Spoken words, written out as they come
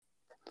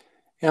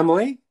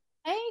Emily,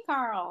 Hey,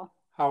 Carl.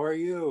 how are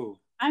you?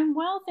 I'm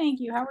well, thank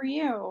you. How are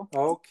you?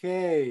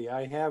 Okay,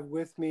 I have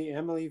with me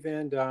Emily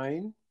Van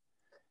Dyne,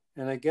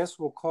 and I guess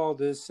we'll call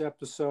this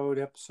episode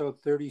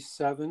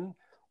 37,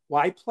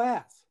 Why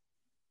Plath?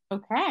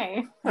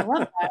 Okay, I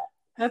love that.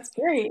 That's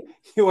great.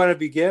 You want to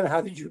begin?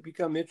 How did you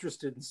become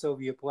interested in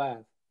Sylvia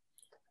Plath?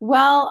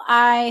 Well,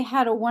 I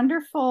had a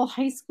wonderful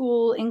high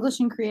school English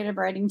and creative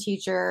writing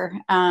teacher.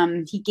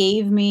 He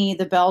gave me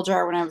the bell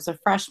jar when I was a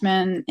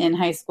freshman in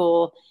high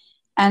school,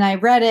 and I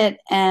read it,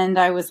 and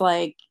I was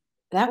like,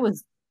 that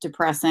was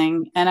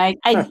depressing. And I,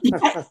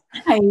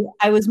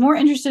 I was more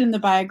interested in the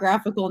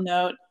biographical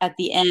note at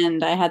the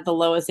end. I had the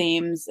Lois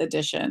Ames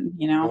edition,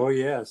 Oh,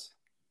 yes.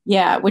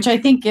 Yeah, which I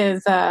think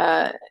is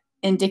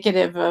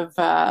indicative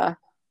of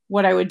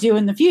what I would do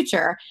in the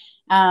future,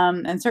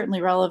 and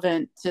certainly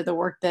relevant to the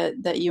work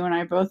that you and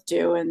I both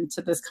do, and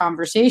to this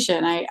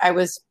conversation. I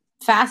was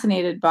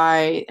fascinated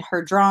by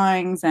her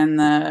drawings and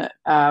the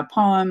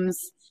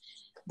poems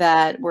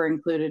that were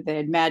included. They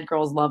had Mad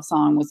Girl's Love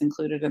Song was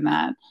included in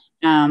that,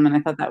 and I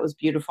thought that was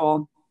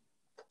beautiful.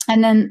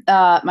 And then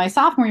my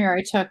sophomore year,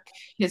 I took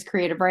his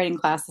creative writing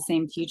class, the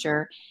same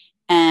teacher,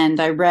 and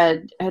I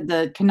read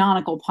the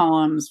canonical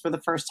poems for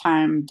the first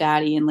time,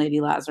 Daddy and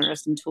Lady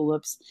Lazarus and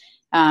Tulips,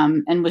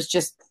 and was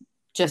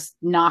just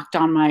knocked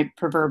on my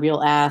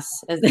proverbial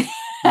ass, as they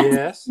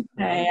Yes.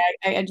 say.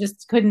 I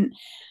just couldn't.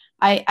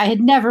 I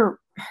had never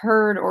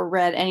heard or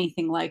read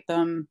anything like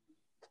them.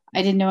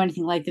 I didn't know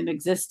anything like them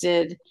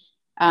existed.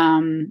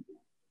 Um,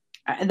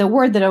 the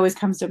word that always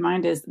comes to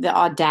mind is the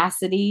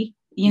audacity,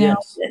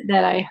 Yes.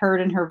 that I heard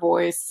in her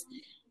voice.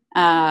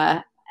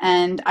 Uh,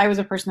 and I was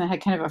a person that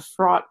had kind of a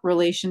fraught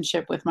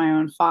relationship with my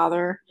own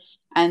father.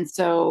 And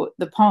so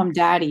the poem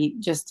Daddy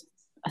just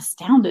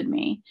astounded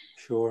me.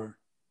 Sure.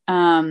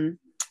 Um,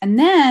 and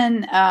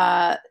then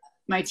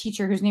my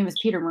teacher, whose name is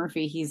Peter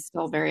Murphy, he's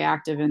still very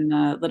active in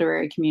the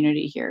literary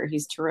community here.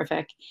 He's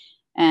terrific.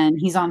 And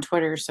he's on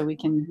Twitter, so we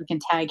can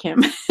tag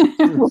him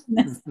when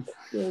this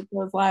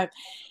goes live.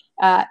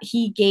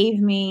 He gave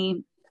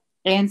me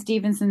Anne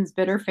Stevenson's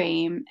Bitter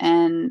Fame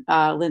and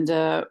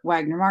Linda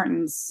Wagner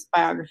Martin's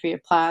biography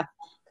of Plath.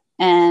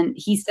 And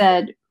he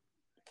said,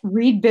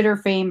 read Bitter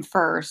Fame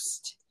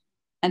first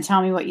and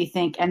tell me what you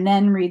think, and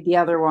then read the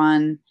other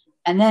one,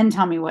 and then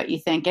tell me what you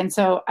think. And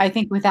so I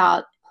think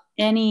without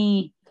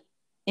any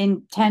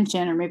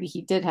intention, or maybe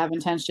he did have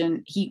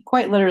intention, he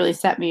quite literally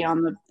set me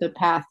on the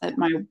path that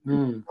my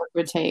Hmm. work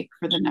would take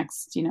for the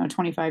next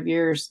 25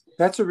 years.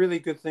 That's a really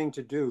good thing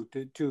to do,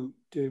 to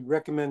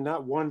recommend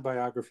not one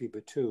biography,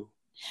 but two.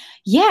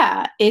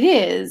 Yeah, it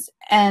is.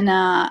 And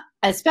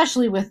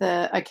especially with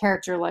a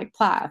character like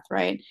Plath,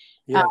 right?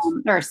 Yes.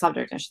 Or a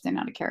subject, I should say,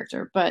 not a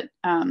character. But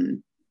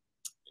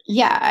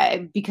yeah,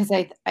 because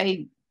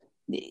I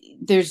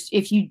there's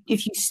if you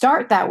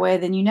start that way,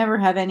 then you never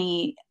have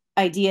any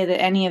idea that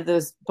any of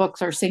those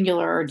books are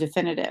singular or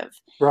definitive.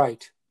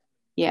 Right.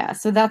 Yeah,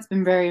 so that's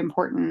been very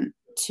important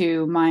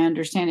to my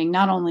understanding,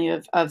 not only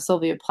of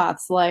Sylvia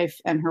Plath's life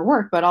and her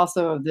work, but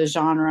also of the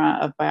genre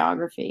of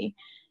biography.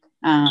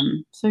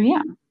 So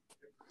yeah.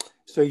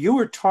 So you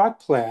were taught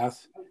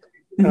Plath,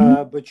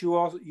 Mhm. but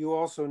you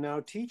also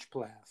now teach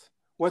Plath.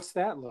 What's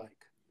that like?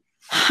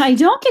 I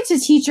don't get to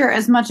teach her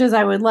as much as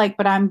I would like,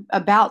 but I'm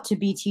about to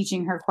be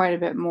teaching her quite a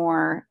bit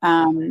more.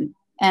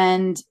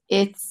 And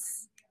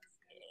it's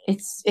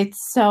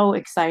so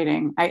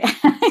exciting.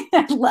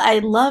 I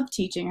love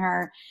teaching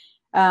her.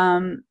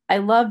 I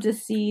love to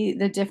see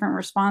the different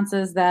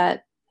responses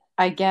that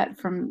I get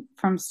from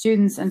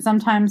students, and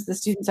sometimes the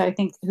students I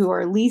think who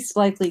are least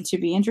likely to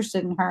be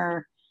interested in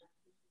her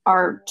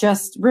are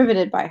just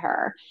riveted by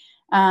her,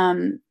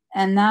 and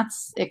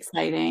that's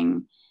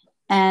exciting.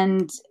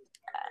 And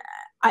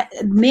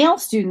male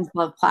students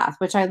love Plath,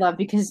 which I love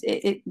because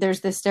there's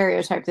this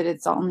stereotype that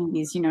it's only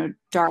these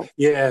dark,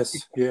 Yes.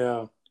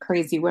 Yeah.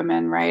 crazy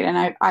women, right? And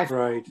I find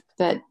Right.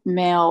 that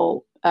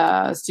male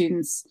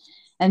students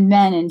and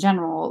men in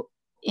general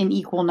in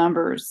equal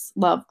numbers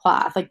love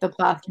Plath. Like the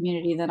Plath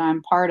community that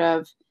I'm part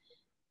of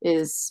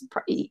it's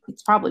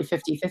probably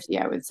 50-50,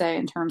 I would say,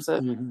 in terms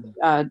of Hmm.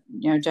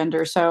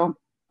 gender. So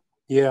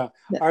Yeah.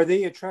 Are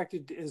they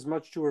attracted as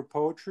much to her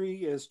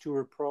poetry as to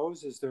her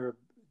prose?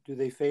 Do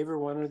they favor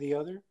one or the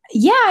other?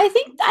 yeah, I don't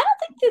think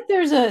that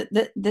there's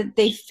that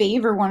they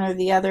favor one or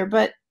the other,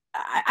 but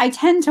I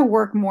tend to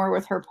work more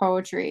with her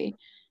poetry.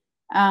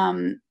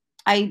 Um,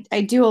 I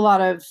do a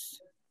lot of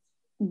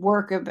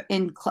work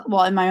in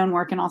my own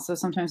work, and also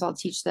sometimes I'll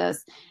teach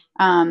this.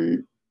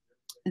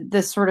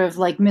 This sort of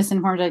like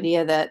misinformed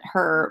idea that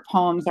her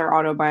poems are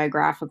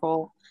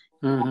autobiographical,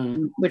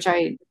 Hmm. which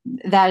I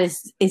that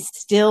is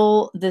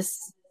still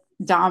this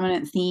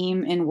dominant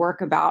theme in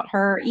work about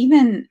her.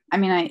 Even I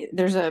mean, I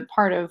there's a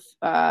part of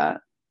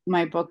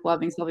my book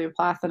Loving Sylvia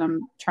Plath that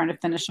I'm trying to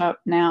finish up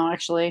now,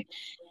 actually,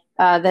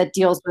 that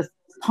deals with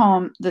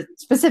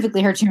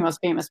specifically her two most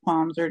famous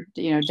poems are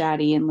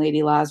Daddy and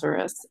Lady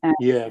Lazarus. And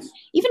Yes.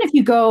 even if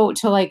you go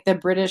to like the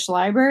British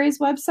Library's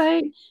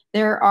website,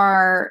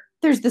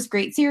 there's this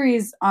great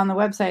series on the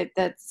website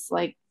that's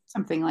like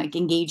something like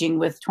engaging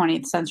with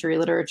 20th century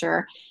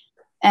literature.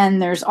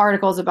 And there's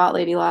articles about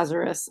Lady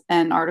Lazarus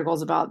and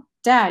articles about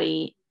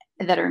Daddy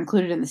that are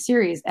included in the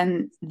series.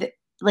 And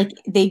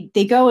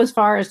they go as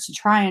far as to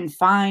try and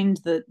find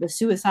the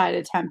suicide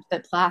attempt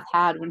that Plath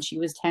had when she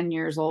was 10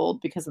 years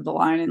old, because of the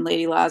line in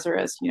Lady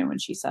Lazarus, when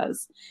she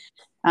says,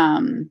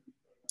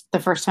 the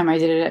first time I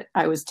did it,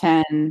 I was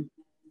 10,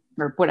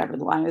 or whatever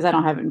the line is. I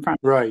don't have it in front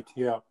of me. Right,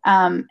 yeah.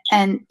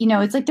 And,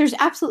 it's like there's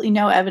absolutely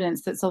no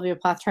evidence that Sylvia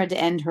Plath tried to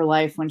end her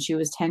life when she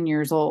was 10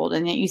 years old.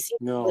 And yet you see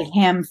like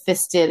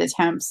ham-fisted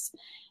attempts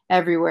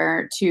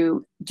everywhere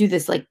to do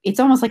this. Like, it's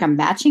almost like a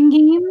matching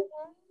game.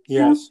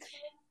 Yes.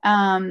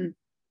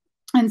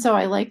 And so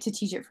I like to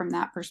teach it from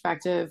that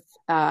perspective.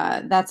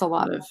 That's a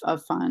lot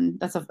of fun.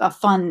 That's a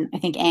fun, I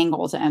think,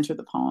 angle to enter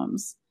the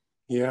poems.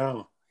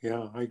 Yeah,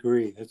 I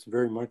agree. That's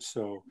very much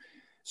so.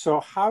 So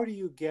how do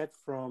you get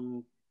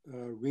from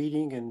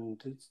reading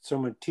and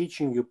someone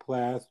teaching you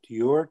Plath to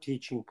your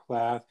teaching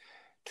Plath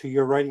to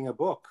your writing a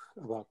book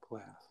about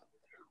Plath?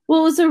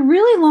 Well, it was a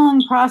really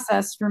long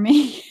process for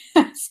me.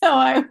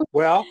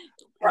 Well,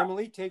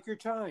 Emily, take your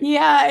time.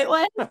 Yeah, it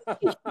was.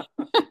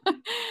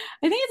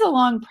 I think it's a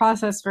long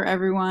process for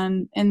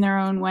everyone in their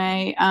own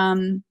way.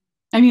 When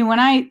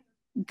I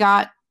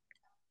got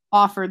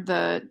offered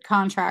the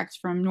contract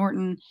from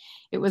Norton,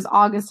 it was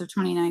August of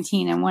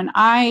 2019. And when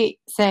I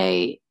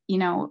say,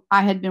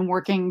 I had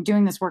been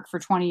doing this work for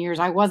 20 years,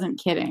 I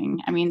wasn't kidding.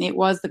 It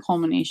was the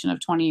culmination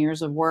of 20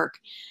 years of work.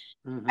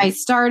 Mm-hmm. I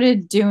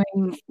started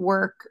doing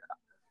work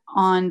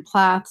on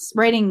Plath's,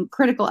 writing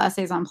critical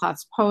essays on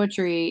Plath's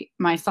poetry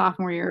my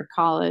sophomore year of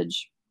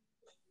college.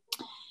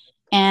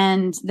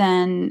 And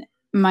then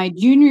my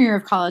junior year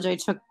of college, I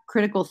took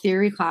critical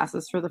theory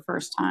classes for the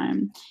first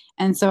time.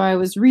 And so I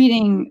was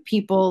reading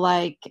people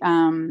like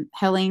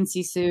Helene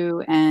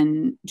Cixous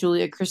and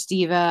Julia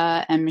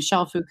Kristeva and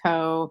Michel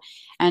Foucault,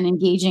 and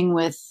engaging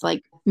with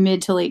like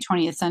mid to late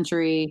 20th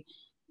century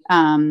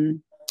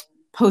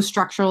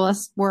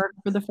post-structuralist work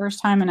for the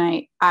first time,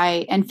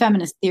 and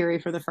feminist theory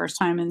for the first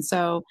time. And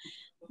so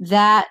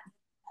that,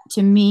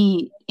 to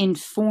me,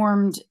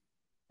 informed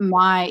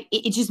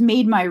it just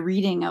made my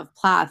reading of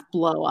Plath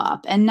blow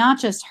up, and not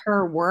just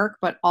her work,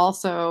 but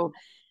also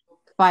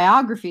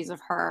biographies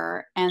of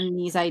her and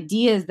these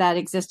ideas that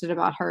existed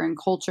about her in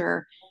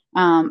culture.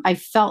 I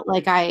felt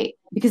like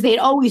because they had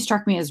always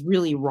struck me as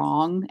really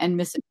wrong and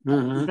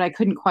misinterpreted, but I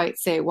couldn't quite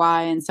say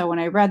why. And so when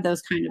I read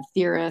those kind of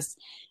theorists,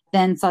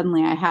 then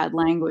suddenly I had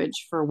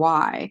language for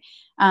why.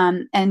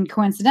 And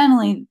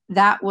coincidentally,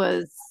 that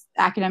was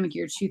academic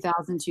year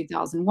 2000,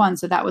 2001.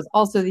 So that was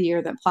also the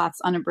year that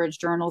Plath's unabridged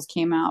journals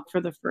came out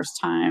for the first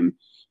time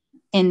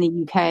in the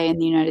UK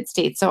and the United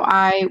States. So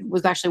I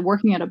was actually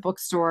working at a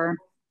bookstore.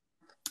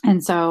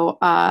 And so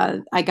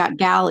I got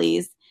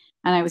galleys,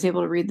 and I was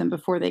able to read them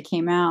before they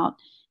came out.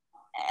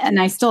 And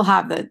I still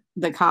have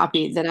the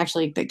copy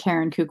that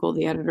Karen Kukul,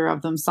 the editor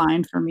of them,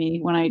 signed for me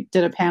when I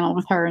did a panel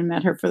with her and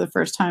met her for the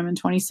first time in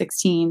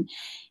 2016.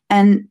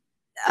 And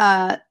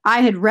I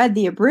had read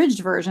the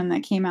abridged version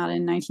that came out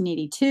in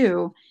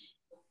 1982.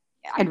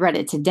 I'd read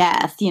it to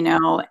death,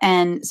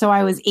 and so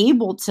I was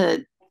able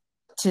to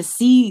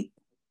see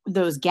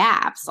those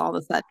gaps all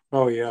of a sudden.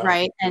 Oh yeah,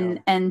 right.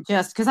 And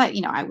just because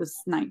I was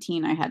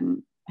 19, I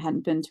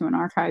hadn't been to an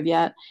archive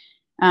yet.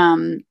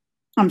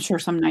 I'm sure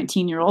some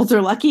 19-year-olds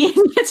are lucky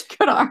and get to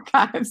go to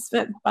archives,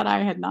 but I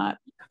had not.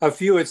 A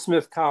few at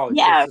Smith College,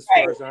 as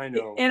far as I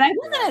know. And I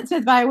wasn't at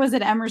Smith, but I was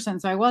at Emerson,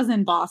 so I was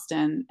in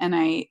Boston, and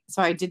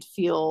I did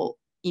feel,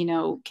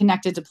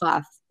 connected to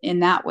Plath in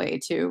that way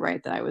too,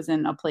 right? That I was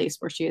in a place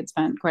where she had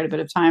spent quite a bit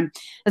of time,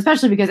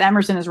 especially because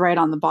Emerson is right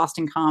on the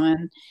Boston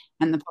Common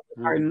and the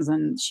public gardens,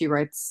 and she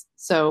writes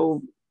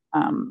so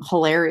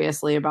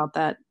hilariously about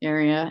that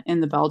area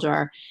in the Bell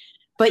Jar.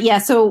 But yeah,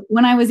 so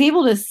when I was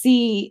able to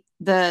see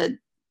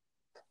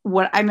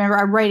what I remember,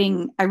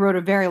 I wrote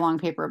a very long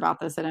paper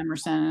about this at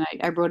Emerson, and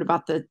I wrote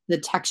about the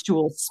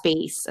textual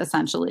space,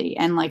 essentially,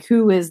 and like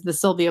who is the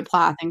Sylvia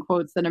Plath, in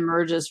quotes, that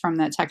emerges from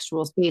that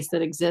textual space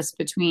that exists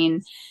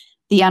between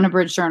the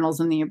unabridged journals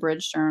and the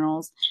abridged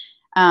journals.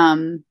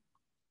 And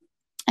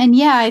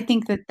yeah, I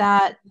think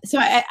that so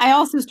I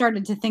also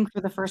started to think for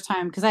the first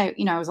time, because I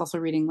was also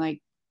reading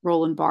like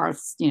Roland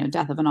Barthes,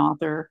 Death of an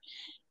Author.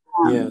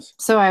 Yes.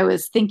 So I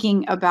was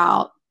thinking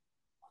about,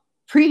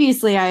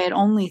 previously I had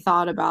only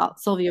thought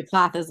about Sylvia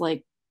Plath as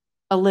like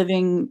a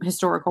living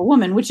historical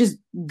woman, which is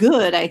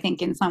good, I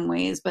think, in some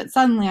ways. But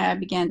suddenly I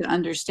began to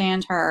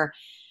understand her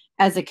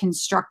as a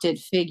constructed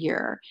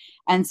figure.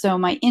 And so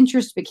my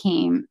interest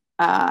became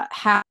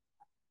how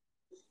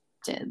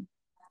did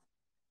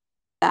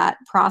that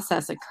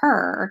process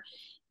occur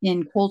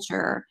in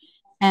culture.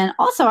 And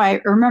also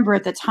I remember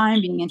at the time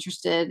being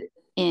interested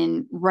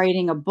in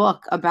writing a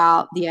book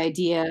about the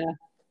idea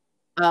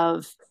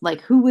of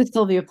like who was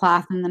Sylvia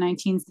Plath in the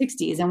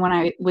 1960s. And when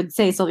I would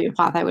say Sylvia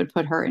Plath, I would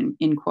put her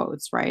in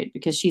quotes, right?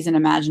 Because she's an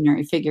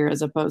imaginary figure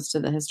as opposed to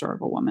the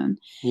historical woman.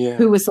 Yeah.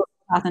 Who was Sylvia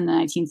Plath in the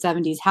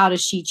 1970s? How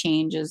does she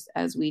change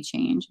as we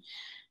change?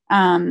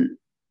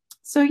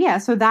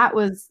 so that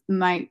was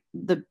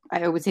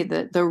I would say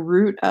the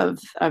root of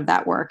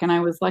that work. And I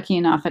was lucky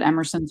enough at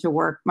Emerson to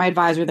work. My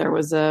advisor there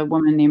was a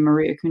woman named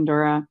Maria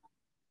Kundura,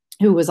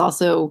 who was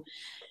also,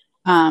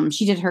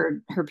 she did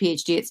her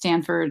PhD at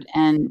Stanford,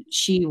 and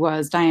she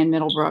was Diane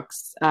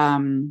Middlebrook's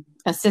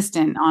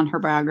assistant on her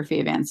biography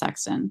of Anne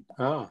Sexton.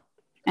 Oh.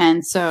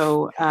 And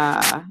so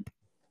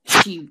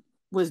she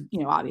was,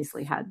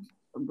 obviously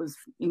was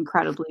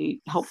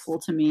incredibly helpful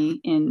to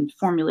me in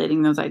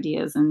formulating those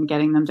ideas and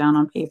getting them down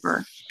on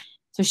paper.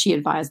 So she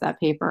advised that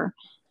paper.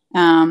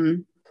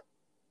 And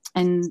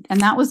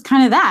that was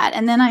kind of that.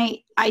 And then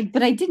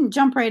but I didn't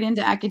jump right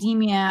into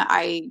academia.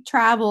 I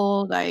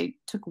traveled, I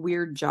took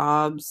weird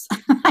jobs.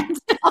 I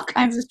did all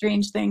kinds of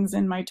strange things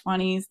in my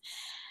 20s.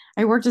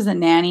 I worked as a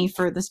nanny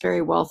for this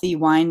very wealthy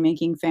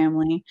winemaking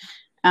family.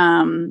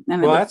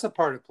 That's a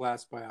part of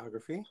Plath's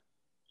biography.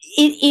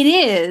 It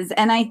is.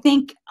 And I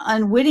think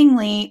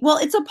unwittingly,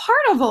 it's a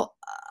part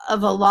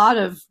of a lot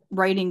of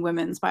writing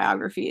women's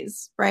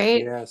biographies,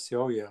 right? Yes.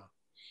 Oh, yeah.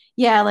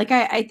 Yeah. Like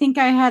I think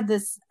I had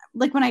this,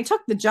 like when I took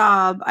the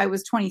job, I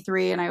was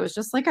 23 and I was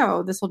just like,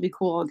 oh, this will be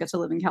cool. I'll get to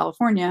live in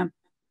California.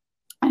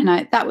 And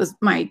that was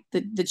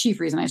the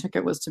chief reason I took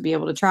it, was to be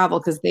able to travel,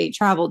 because they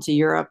traveled to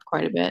Europe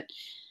quite a bit.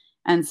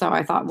 And so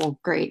I thought, well,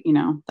 great.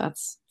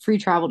 That's free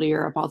travel to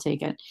Europe. I'll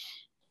take it.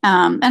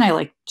 And I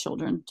like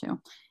children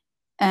too.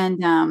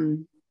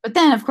 And, but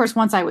then of course,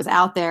 once I was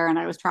out there and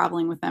I was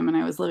traveling with them and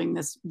I was living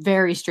this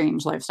very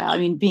strange lifestyle. I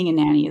mean, being a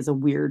nanny is a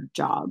weird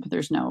job.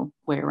 There's no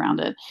way around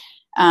it.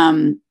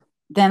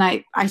 Then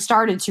I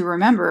started to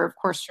remember, of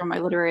course, from my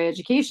literary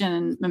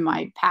education and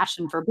my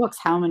passion for books,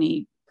 how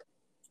many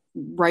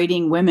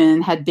writing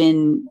women had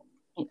been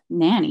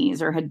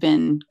nannies or had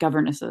been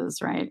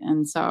governesses. Right.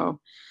 And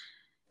so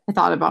I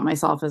thought about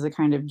myself as a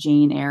kind of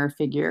Jane Eyre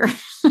figure.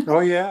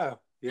 Oh, yeah.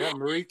 Yeah.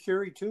 Marie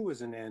Curie too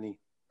was a nanny.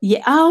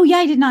 Yeah. Oh, yeah.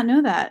 I did not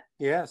know that.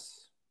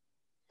 Yes.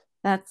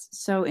 That's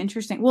so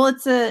interesting. Well,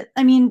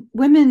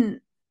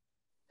 women,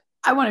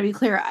 I want to be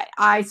clear.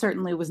 I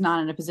certainly was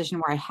not in a position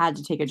where I had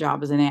to take a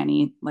job as a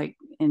nanny. Like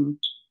in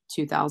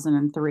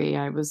 2003,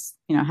 I was,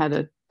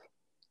 had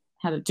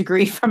a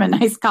degree from a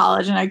nice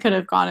college, and I could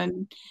have gone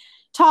and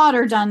taught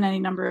or done any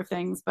number of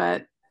things,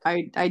 but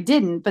I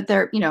didn't. But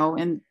there,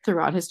 and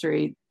throughout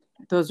history,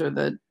 those are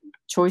the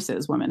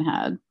choices women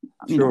had.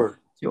 Sure.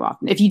 Too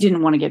often, if you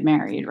didn't want to get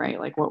married, right?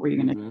 Like, what were you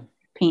going to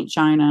paint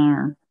china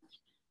or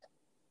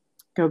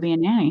go be a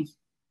nanny?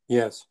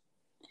 Yes.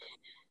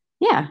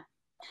 Yeah.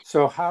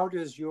 So how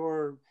does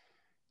your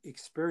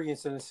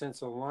experience, in a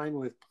sense, align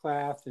with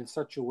Plath in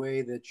such a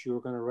way that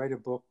you're going to write a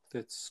book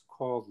that's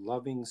called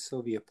Loving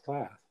Sylvia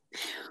Plath?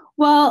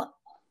 Well,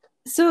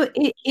 so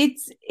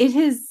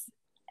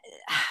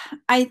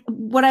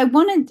what I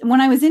wanted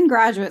when I was in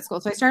graduate school.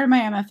 So I started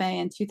my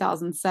MFA in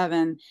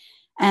 2007,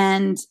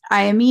 and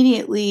I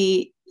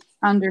immediately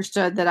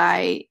understood that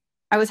I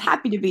was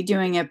happy to be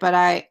doing it, but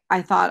I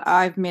thought,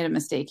 I've made a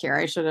mistake here.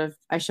 I should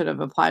have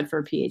applied for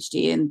a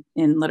PhD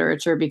in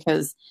literature,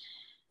 because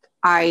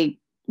I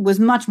was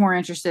much more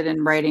interested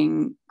in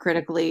writing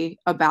critically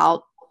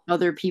about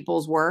other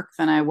people's work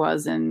than I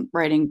was in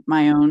writing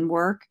my own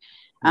work.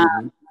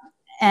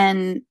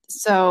 And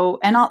so,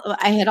 I did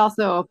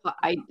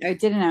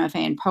an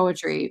MFA in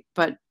poetry,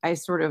 but I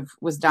sort of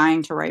was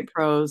dying to write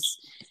prose.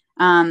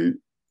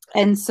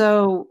 And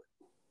so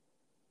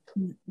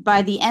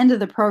by the end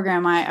of the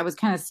program, I was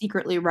kind of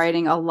secretly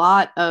writing a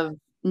lot of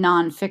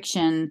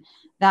nonfiction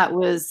that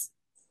was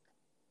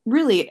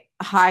really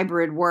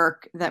hybrid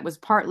work that was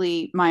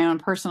partly my own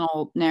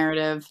personal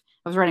narrative.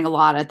 I was writing a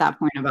lot at that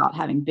point about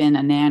having been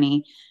a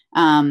nanny.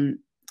 And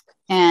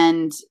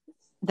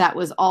that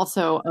was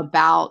also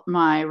about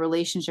my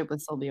relationship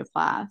with Sylvia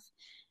Plath.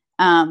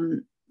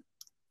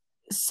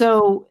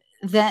 So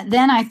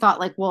then I thought,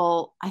 like,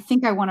 well, I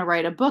think I want to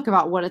write a book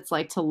about what it's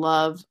like to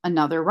love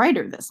another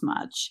writer this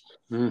much.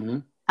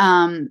 And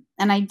I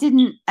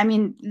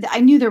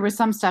knew there was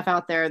some stuff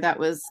out there that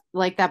was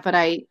like that, but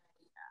I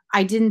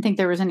didn't think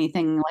there was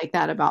anything like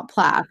that about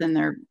Plath, and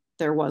there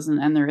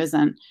wasn't, and there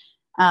isn't,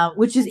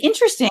 which is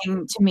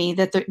interesting to me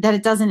that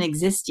it doesn't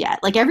exist yet.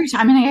 Like every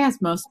time, I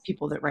guess most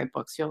people that write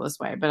books feel this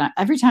way, but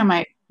every time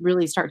I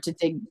really start to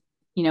dig,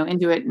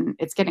 into it, and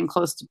it's getting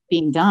close to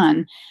being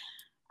done,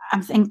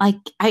 I'm thinking, like,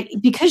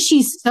 because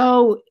she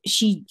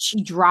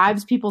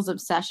drives people's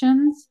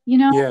obsessions,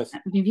 Yes.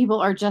 People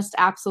are just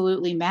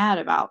absolutely mad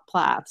about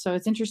Plath. So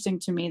it's interesting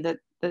to me that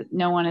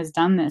no one has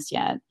done this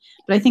yet,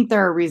 but I think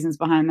there are reasons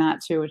behind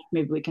that too, which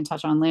maybe we can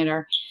touch on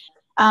later.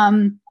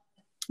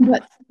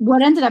 But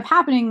what ended up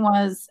happening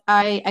was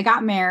I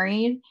got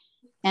married,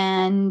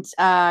 and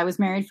I was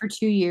married for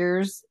 2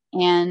 years,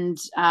 and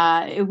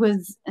it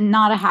was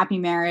not a happy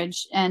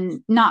marriage,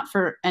 and not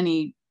for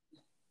any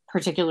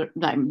particular,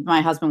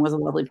 my husband was a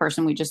lovely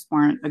person. We just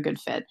weren't a good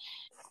fit.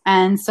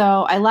 And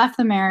so I left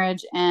the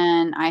marriage,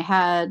 and I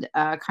had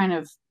a kind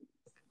of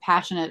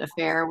passionate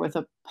affair with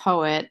a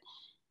poet,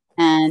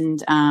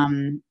 and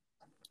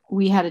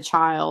we had a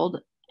child,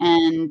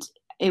 and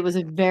it was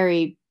a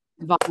very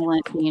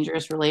violent,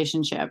 dangerous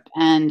relationship.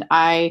 And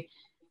I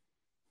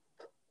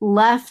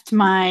left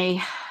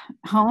my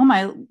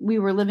home. We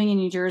were living in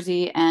New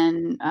Jersey,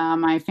 and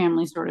my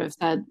family sort of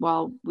said,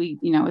 well,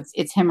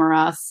 it's him or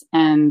us.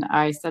 And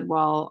I said,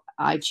 well,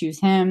 I choose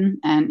him.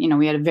 And,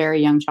 we had a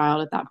very young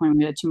child at that point.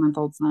 We had a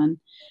 2-month-old son.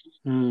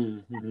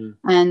 Mm-hmm.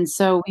 And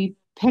so we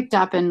picked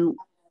up and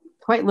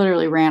quite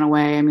literally ran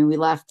away. I mean, we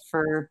left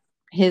for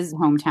his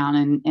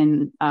hometown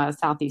in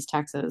Southeast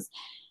Texas.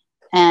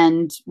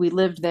 And we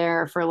lived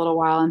there for a little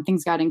while, and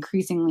things got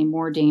increasingly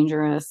more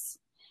dangerous.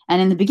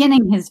 And in the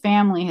beginning, his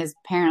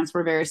parents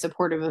were very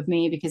supportive of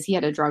me because he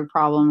had a drug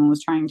problem and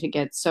was trying to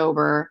get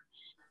sober.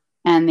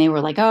 And they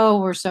were like,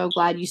 oh, we're so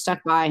glad you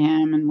stuck by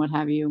him and what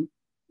have you.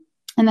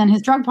 And then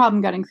his drug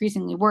problem got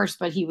increasingly worse,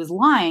 but he was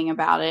lying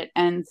about it.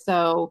 And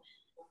so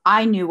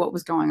I knew what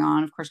was going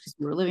on, of course, because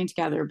we were living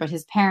together, but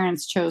his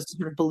parents chose to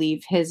sort of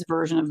believe his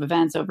version of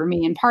events over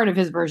me. And part of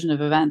his version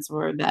of events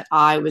were that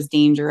I was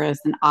dangerous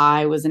and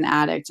I was an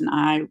addict and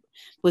I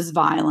was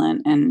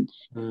violent, and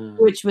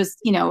which was,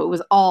 it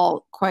was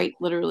all quite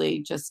literally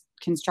just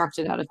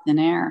constructed out of thin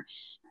air,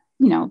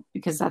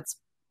 because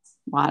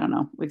well, I don't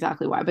know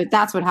exactly why, but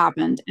that's what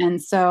happened.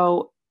 And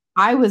so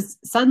I was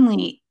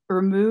suddenly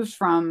removed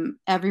from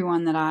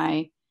everyone that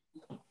I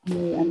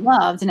knew and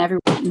loved, and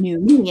everyone knew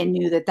me and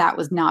knew that that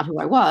was not who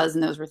I was.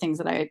 And those were things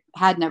that I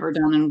had never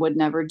done and would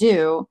never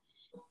do.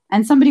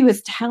 And somebody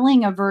was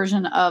telling a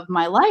version of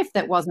my life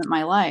that wasn't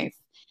my life.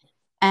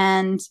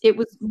 And it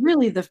was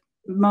really the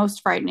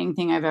most frightening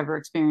thing I've ever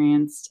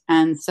experienced.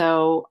 And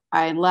so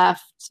I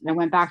left, I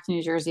went back to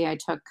New Jersey. I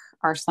took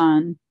our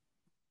son.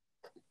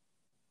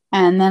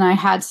 And then I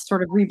had to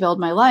sort of rebuild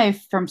my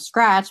life from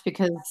scratch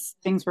because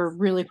things were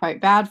really quite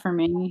bad for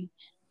me.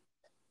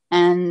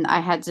 And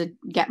I had to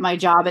get my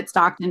job at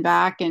Stockton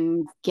back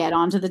and get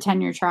onto the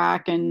tenure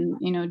track and,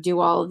 do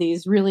all of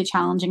these really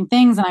challenging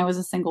things. And I was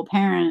a single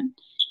parent.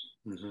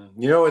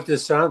 Mm-hmm. You know what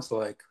this sounds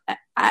like?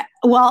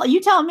 Well, you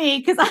tell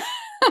me, because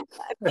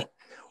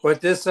what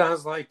this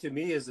sounds like to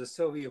me is a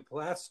Sylvia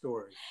Plath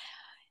story.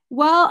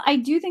 Well, I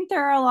do think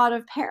there are a lot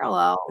of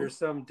parallels. There's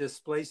some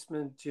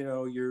displacement.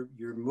 You're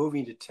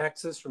moving to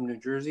Texas from New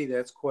Jersey.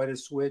 That's quite a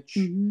switch.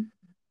 Mm-hmm.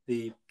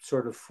 The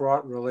sort of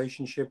fraught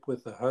relationship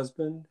with the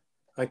husband.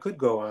 I could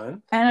go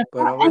on, but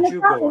I'll let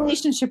you go on.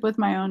 Relationship with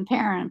my own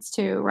parents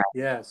too, right?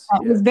 Yes,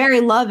 it was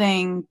very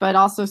loving, but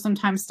also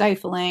sometimes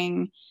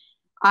stifling.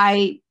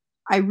 I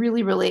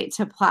really relate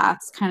to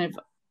Plath's kind of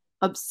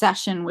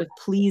obsession with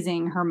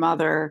pleasing her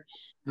mother.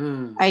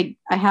 I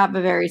have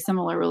a very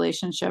similar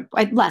relationship.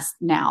 Less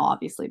now,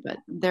 obviously, but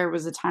there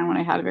was a time when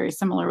I had a very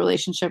similar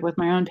relationship with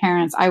my own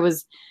parents. I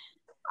was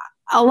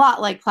a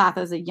lot like Plath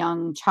as a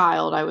young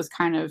child. I was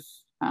kind of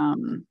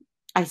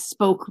I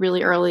spoke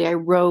really early. I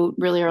wrote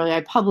really early.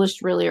 I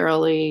published really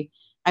early.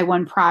 I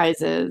won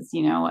prizes,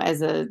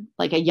 as a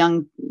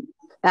young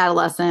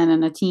adolescent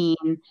and a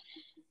teen.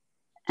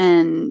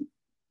 And,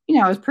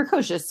 I was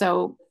precocious.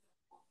 So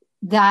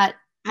that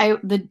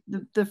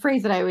the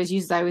phrase that I always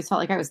used, I always felt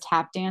like I was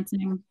tap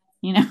dancing,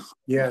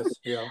 Yes.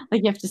 Yeah.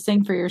 Like you have to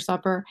sing for your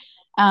supper.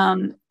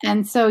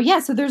 And so,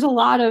 so there's a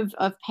lot of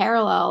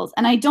parallels,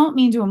 and I don't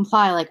mean to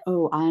imply like,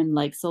 oh, I'm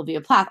like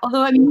Sylvia Plath,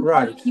 although I mean,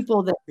 right.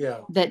 People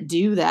that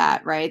do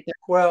that, right?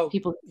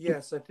 People.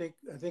 Yes, I think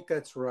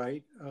that's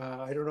right.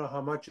 I don't know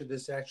how much of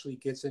this actually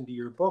gets into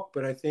your book,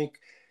 but I think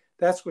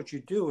that's what you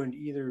do. And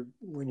either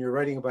when you're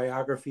writing a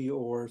biography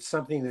or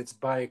something that's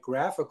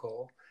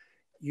biographical,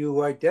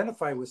 you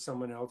identify with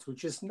someone else,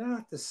 which is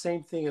not the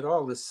same thing at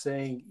all as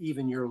saying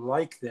even you're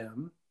like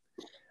them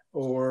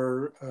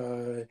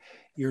or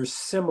you're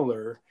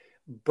similar,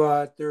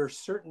 but there are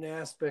certain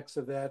aspects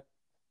of that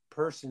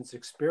person's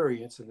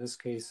experience, in this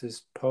case,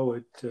 this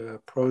poet,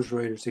 prose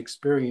writer's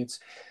experience,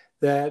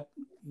 that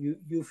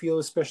you feel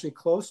especially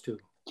close to.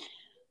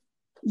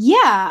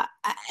 Yeah.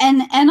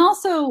 And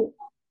also,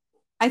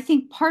 I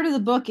think part of the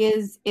book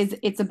is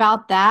it's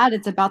about that.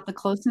 It's about the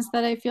closeness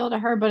that I feel to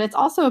her, but it's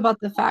also about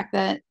the fact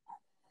that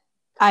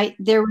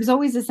there was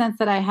always a sense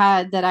that I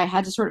had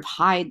to sort of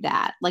hide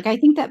that. Like, I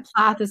think that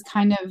Plath is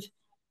kind of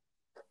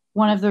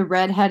one of the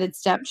redheaded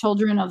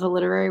stepchildren of the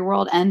literary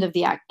world and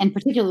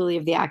particularly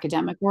of the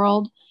academic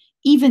world,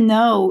 even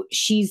though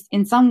she's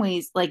in some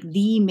ways like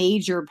the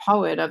major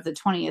poet of the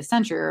 20th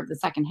century, or of the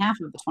second half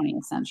of the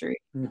 20th century.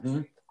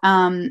 Mm-hmm.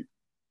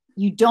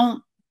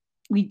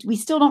 We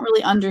still don't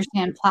really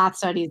understand Plath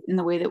studies in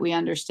the way that we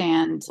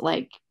understand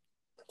like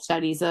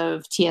studies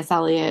of T.S.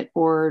 Eliot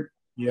or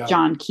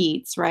John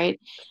Keats, right?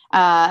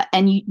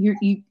 And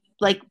you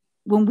like,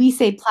 when we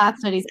say Plath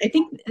studies, I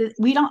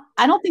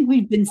don't think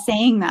we've been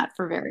saying that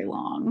for very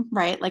long,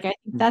 right? Like, I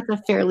think that's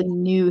a fairly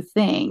new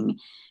thing.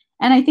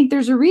 And I think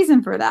there's a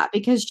reason for that,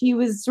 because she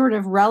was sort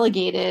of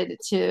relegated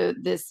to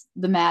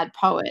the mad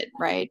poet,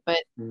 right? But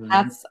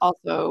that's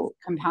also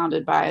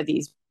compounded by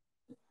these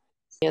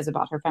ideas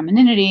about her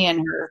femininity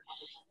and her,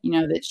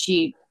 that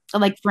she,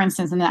 like, for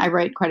instance, and I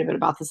write quite a bit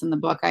about this in the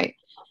book. I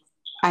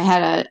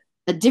had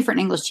a different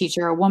English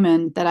teacher, a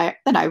woman that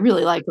I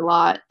really liked a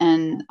lot,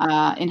 and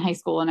in high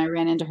school, and I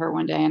ran into her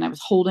one day, and I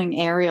was holding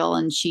Ariel,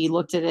 and she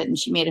looked at it, and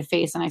she made a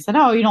face, and I said,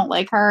 "Oh, you don't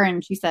like her?"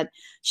 And she said,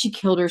 "She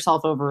killed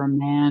herself over a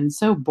man.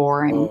 So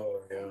boring."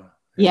 Oh, yeah.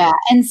 Yeah,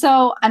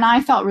 and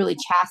I felt really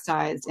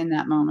chastised in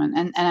that moment,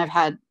 and I've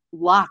had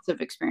lots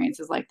of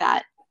experiences like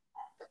that,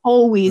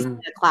 always in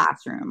a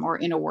classroom or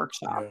in a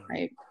workshop,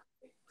 right?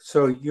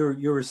 So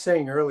you were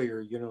saying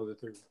earlier,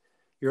 that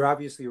you're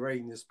obviously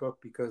writing this book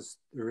because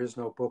there is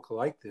no book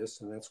like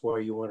this, and that's why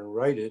you want to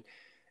write it.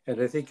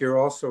 And I think you're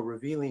also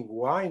revealing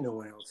why no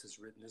one else has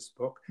written this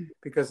book,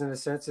 because in a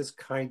sense it's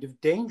kind of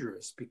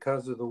dangerous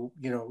because of the,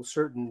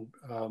 certain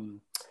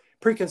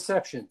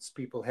preconceptions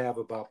people have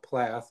about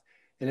Plath.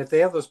 And if they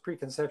have those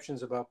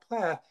preconceptions about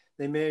Plath,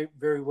 they may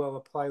very well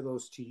apply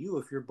those to you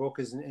if your book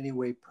is in any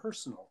way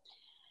personal.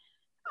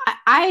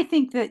 I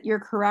think that you're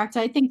correct.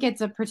 I think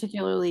it's a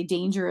particularly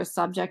dangerous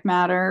subject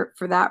matter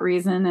for that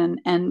reason,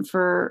 and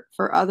for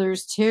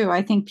others too.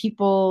 I think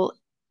people,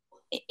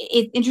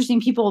 it's interesting.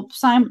 People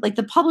sign, like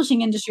the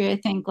publishing industry. I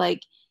think,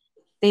 like,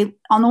 they,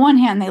 on the one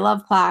hand, they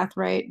love Plath,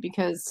 right,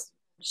 because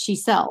she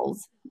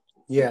sells.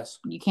 Yes.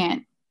 You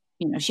can't,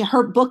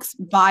 her books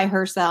by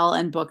her sell,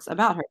 and books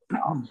about her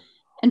sell.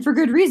 And for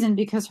good reason,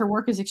 because her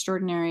work is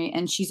extraordinary,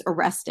 and she's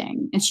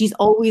arresting, and she's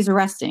always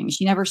arresting.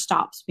 She never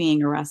stops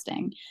being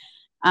arresting.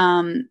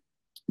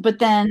 But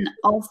then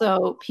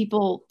also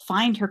people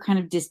find her kind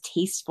of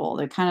distasteful.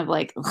 They're kind of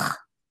like, ugh,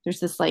 there's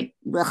this like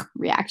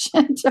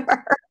reaction to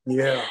her.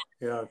 Yeah.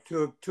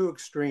 Too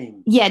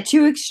extreme. Yeah,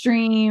 too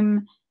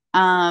extreme.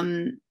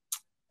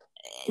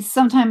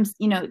 Sometimes,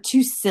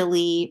 too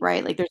silly,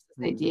 right? Like there's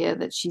this idea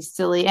that she's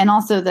silly, and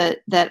also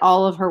that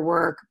all of her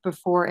work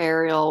before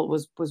Ariel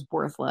was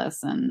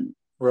worthless, and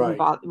right.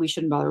 we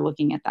shouldn't bother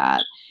looking at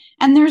that.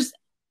 And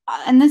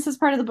this is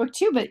part of the book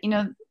too, but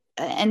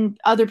and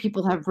other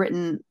people have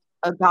written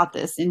about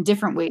this in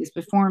different ways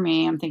before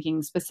me. I'm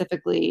thinking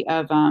specifically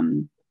of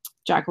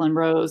Jacqueline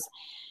Rose,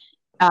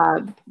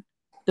 the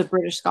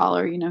British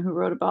scholar, who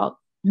wrote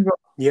yes.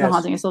 The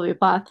Haunting of Sylvia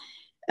Plath.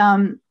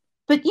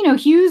 But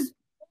Hughes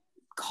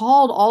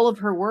called all of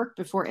her work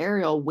before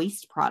Ariel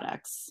waste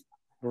products.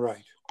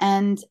 Right.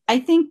 And I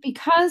think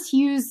because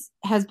Hughes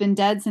has been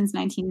dead since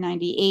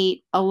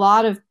 1998, a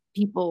lot of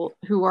people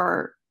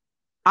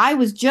I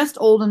was just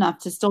old enough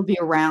to still be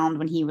around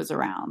when he was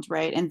around,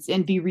 right?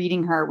 And be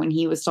reading her when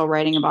he was still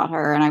writing about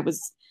her. And I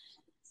was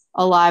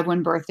alive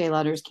when Birthday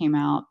Letters came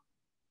out.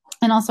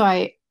 And also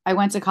I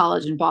went to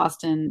college in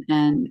Boston,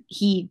 and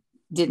he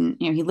didn't,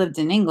 he lived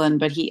in England,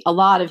 but a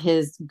lot of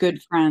his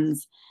good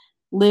friends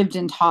lived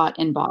and taught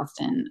in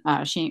Boston,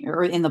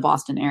 or in the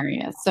Boston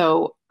area.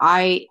 So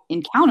I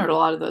encountered a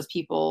lot of those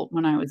people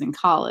when I was in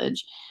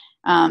college.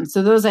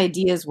 So those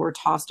ideas were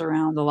tossed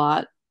around a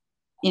lot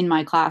in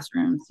my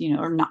classrooms,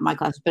 or not my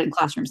class, but in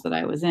classrooms that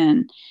I was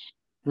in.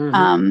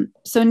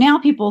 So now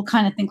people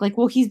kind of think like,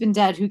 well, he's been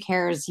dead. Who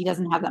cares? He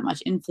doesn't have that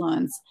much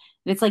influence.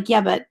 And it's like,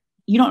 yeah, but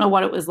you don't know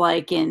what it was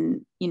like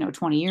in,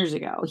 20 years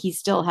ago. He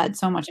still had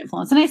so much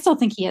influence. And I still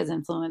think he has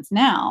influence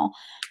now.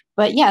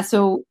 But yeah,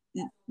 so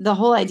the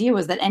whole idea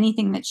was that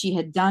anything that she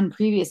had done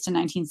previous to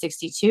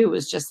 1962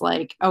 was just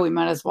like, oh, we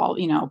might as well,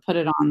 put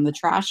it on the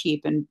trash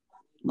heap and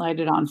light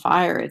it on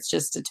fire. It's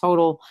just a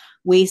total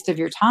waste of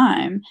your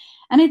time.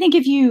 And I think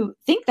if you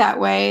think that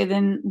way,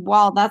 then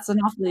while that's an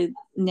awfully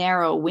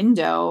narrow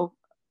window,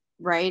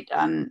 right,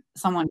 on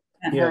someone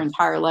spent her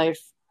entire life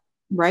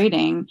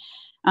writing,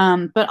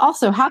 but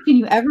also, how can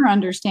you ever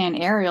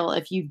understand Ariel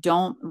if you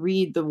don't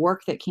read the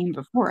work that came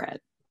before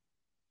it?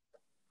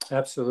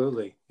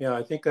 Absolutely. Yeah,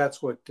 I think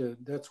that's what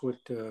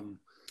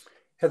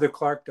Heather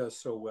Clark does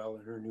so well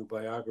in her new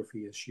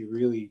biography, is she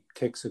really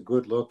takes a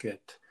good look at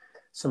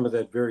some of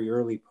that very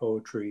early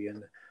poetry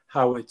and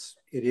how it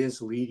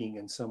is leading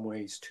in some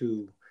ways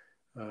to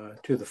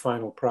the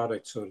final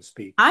product, so to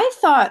speak. I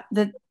thought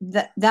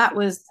that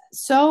was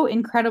so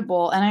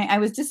incredible, and I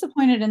was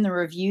disappointed in the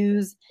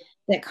reviews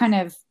that kind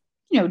of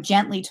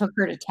gently took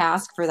her to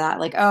task for that.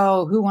 Like,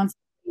 oh, who wants to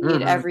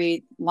read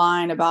every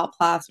line about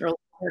Plath's early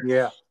work?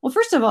 Yeah. Well,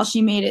 first of all,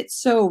 she made it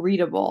so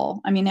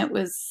readable. I mean, it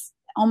was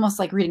almost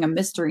like reading a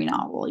mystery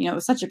novel. It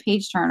was such a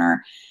page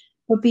turner.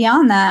 But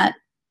beyond that,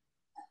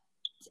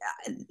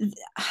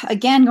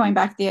 again, going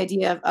back to the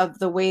idea of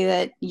the way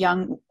that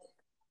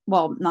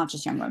not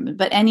just young women,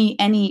 but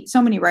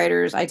so many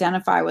writers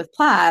identify with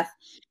Plath,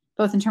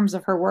 both in terms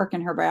of her work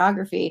and her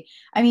biography.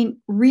 I mean,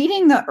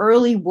 reading the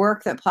early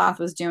work that Plath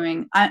was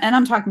doing, and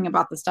I'm talking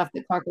about the stuff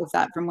that Clark looked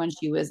at from when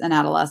she was an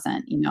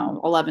adolescent,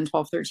 11,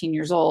 12, 13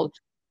 years old.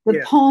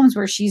 The poems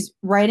where she's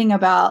writing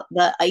about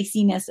the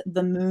iciness of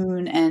the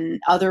moon and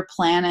other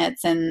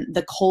planets and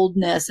the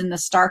coldness and the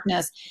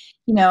starkness,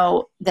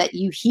 that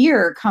you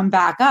hear come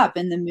back up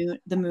in the moon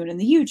and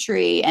the yew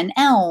tree and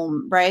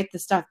elm, right? The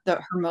stuff that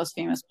her most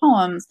famous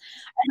poems.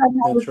 And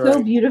that was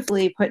so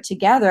beautifully put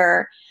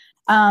together.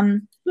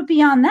 But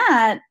beyond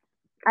that,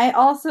 at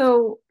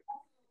the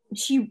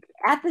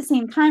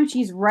same time,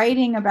 she's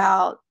writing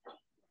about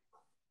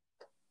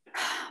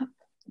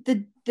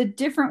the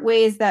different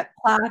ways that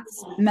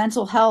Plath's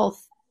mental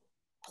health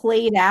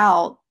played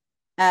out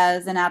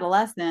as an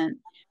adolescent,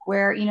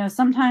 where, you know,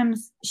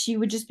 sometimes she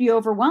would just be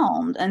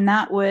overwhelmed, and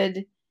that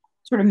would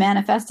sort of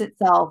manifest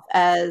itself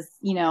as,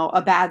 you know,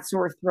 a bad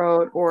sore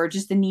throat or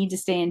just the need to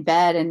stay in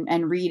bed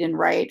and read and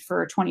write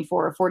for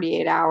 24 or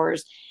 48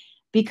 hours,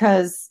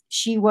 because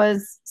she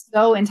was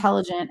so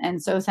intelligent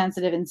and so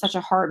sensitive and such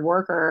a hard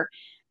worker.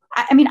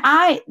 I mean,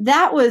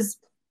 that was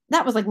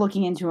like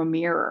looking into a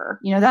mirror,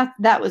 you know,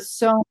 that was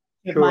so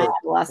of my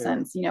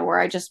adolescence, you know,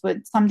 where I just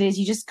would, some days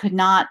you just could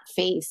not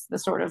face the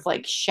sort of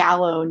like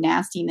shallow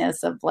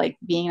nastiness of like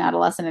being an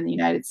adolescent in the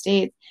United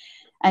States.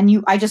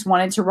 And I just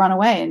wanted to run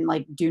away and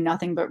like do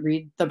nothing but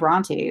read the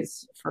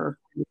Brontes for,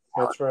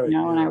 that's right, you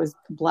know, and I was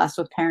blessed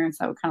with parents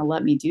that would kind of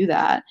let me do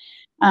that.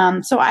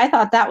 So I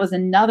thought that was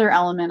another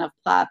element of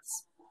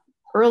Plath's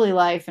early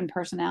life and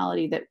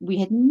personality that we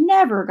had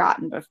never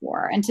gotten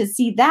before. And to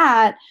see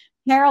that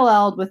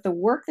paralleled with the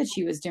work that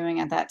she was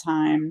doing at that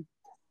time,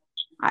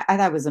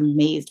 I was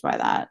amazed by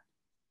that.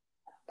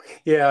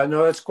 Yeah,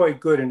 no, that's quite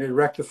good. And it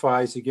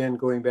rectifies, again,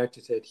 going back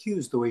to Ted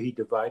Hughes, the way he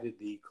divided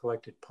the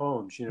collected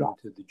poems, you know,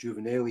 to the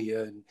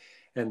juvenilia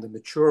and the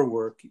mature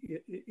work.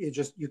 It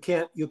just, you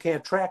can't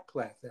track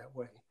Plath that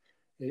way.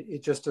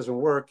 It just doesn't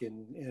work.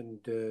 And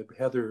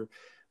Heather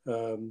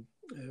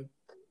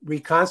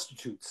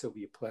reconstitutes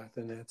Sylvia Plath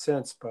in that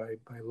sense by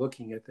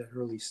looking at that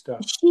early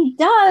stuff. She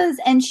does.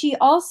 And she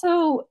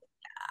also,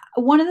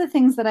 one of the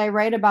things that I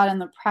write about in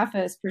the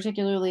preface,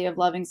 particularly of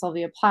Loving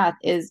Sylvia Plath,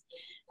 is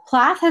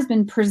Plath has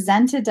been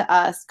presented to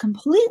us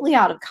completely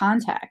out of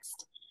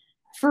context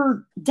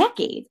for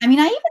decades. I mean,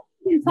 I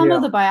even in some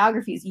of the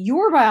biographies,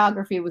 your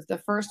biography was the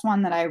first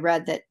one that I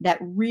read that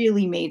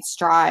really made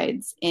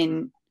strides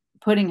in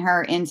putting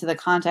her into the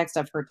context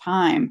of her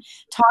time,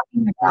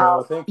 talking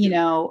about, you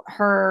know,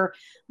 her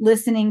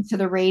listening to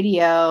the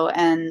radio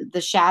and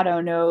the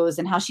Shadow Knows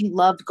and how she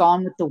loved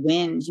Gone with the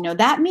Wind. You know,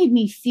 that made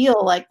me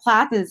feel like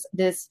Plath is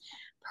this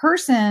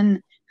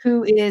person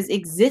who is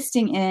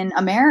existing in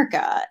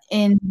America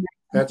in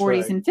the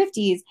 40s and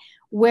 50s.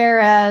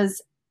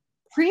 Whereas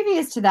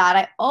previous to that,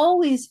 I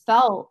always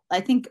felt,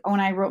 I think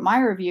when I wrote my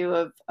review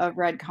of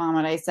Red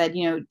Comet, I said,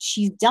 you know,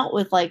 she's dealt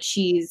with like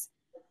she's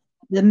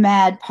the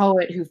mad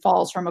poet who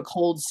falls from a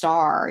cold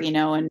star, you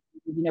know, and,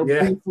 you know,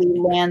 briefly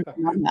lands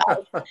on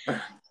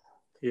that.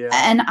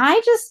 And I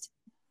just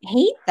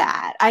hate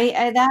that.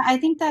 I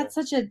think that's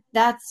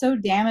that's so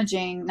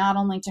damaging, not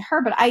only to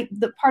her, but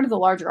the part of the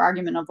larger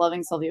argument of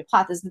Loving Sylvia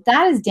Plath is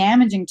that is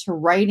damaging to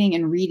writing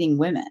and reading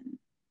women.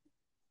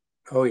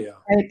 Oh yeah.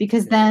 Right.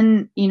 Because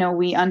then, you know,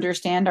 we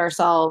understand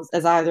ourselves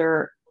as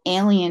either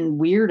alien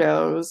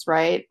weirdos,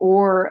 right?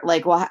 Or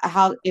like, well,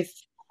 how, if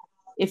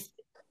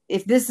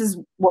this is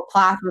what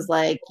Plath was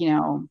like, you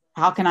know,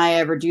 how can I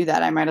ever do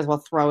that? I might as well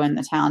throw in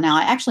the towel. Now,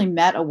 I actually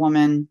met a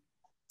woman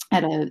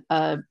at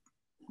a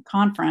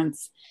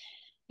conference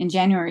in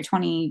January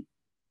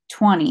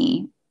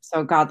 2020.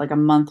 So God, like a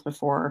month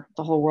before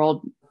the whole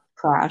world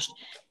crashed.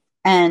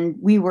 And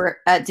we were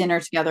at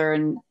dinner together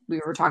and we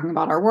were talking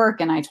about our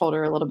work. And I told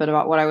her a little bit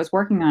about what I was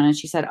working on. And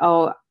she said,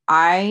 oh,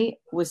 I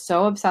was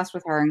so obsessed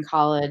with her in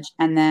college.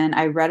 And then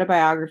I read a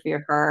biography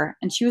of her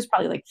and she was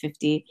probably like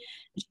 50.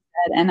 She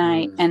said,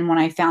 and when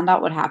I found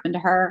out what happened to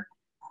her,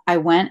 I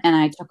went and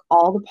I took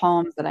all the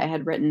poems that I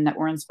had written that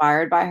were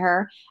inspired by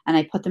her and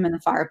I put them in the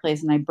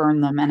fireplace and I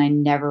burned them and I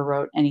never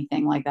wrote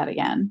anything like that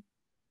again.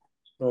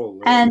 Oh,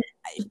 and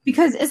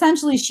because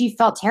essentially she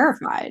felt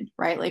terrified,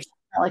 right? Like,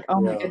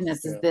 oh my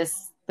goodness, is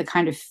this the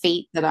kind of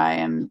fate that I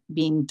am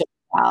being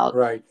done out?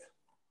 Right.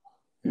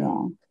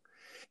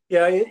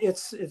 Yeah,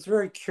 it's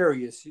very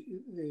curious.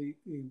 The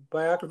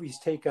biographies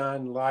take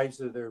on lives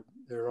of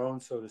their own,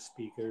 so to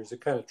speak. There's a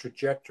kind of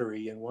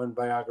trajectory, and one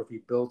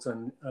biography builds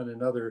on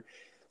another,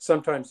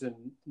 sometimes in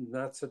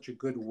not such a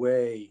good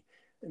way.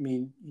 I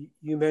mean,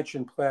 you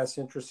mentioned Plath's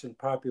interest in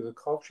popular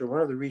culture.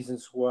 One of the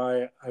reasons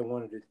why I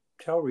wanted to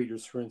tell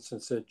readers, for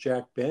instance, that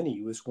Jack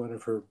Benny was one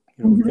of her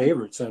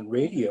favorites on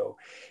radio,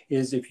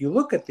 is if you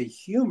look at the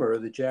humor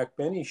of the Jack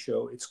Benny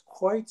show, it's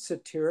quite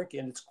satiric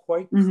and it's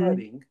quite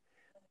cutting.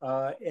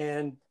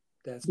 And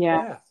that's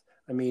Plath.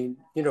 I mean,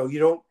 you know,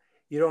 you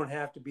don't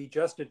have to be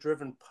just a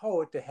driven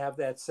poet to have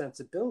that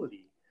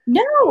sensibility.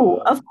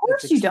 No, of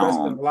course you don't. It's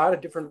expressed in a lot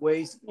of different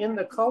ways in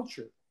the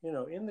culture, you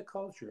know, in the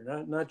culture,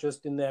 not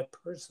just in that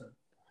person.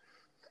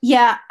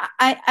 Yeah,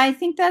 I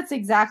think that's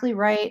exactly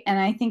right. And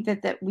I think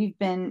that we've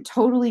been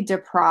totally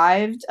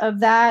deprived of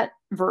that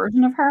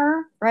version of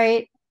her,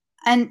 right?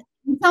 And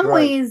in some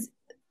ways,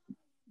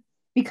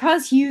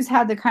 because Hughes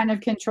had the kind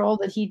of control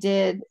that he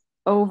did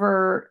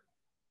over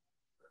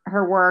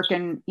her work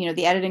and, you know,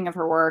 the editing of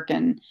her work.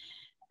 And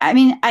I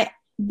mean,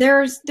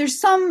 there's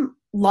some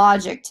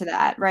logic to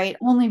that, right?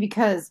 Only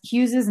because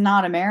Hughes is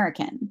not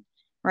American,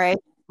 right?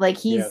 Like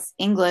he's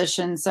English.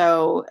 And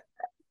so,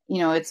 you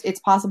know, it's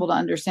possible to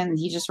understand that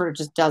he just sort of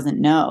just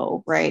doesn't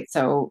know, right?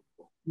 So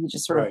he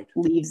just sort of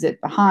leaves it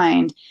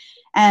behind.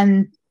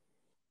 And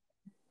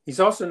he's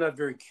also not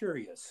very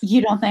curious.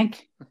 You don't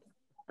think?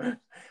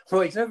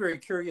 Well, he's not very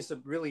curious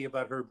really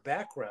about her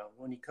background.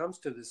 When he comes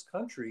to this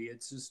country,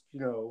 it's just,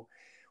 you know,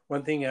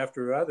 one thing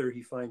after other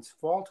he finds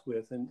fault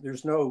with. And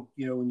there's no,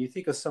 when you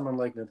think of someone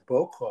like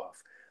Nabokov,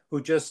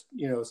 who just,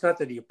 it's not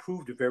that he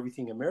approved of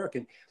everything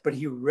American, but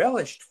he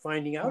relished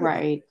finding out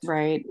about it.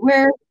 Right.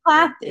 Where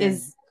Plath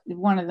is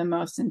one of the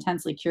most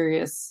intensely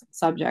curious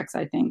subjects,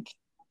 I think.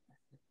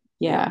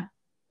 Yeah.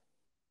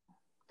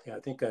 Yeah, I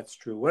think that's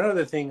true. One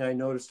other thing I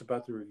noticed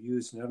about the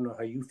reviews, and I don't know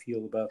how you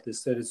feel about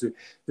this, that is the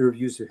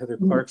reviews of Heather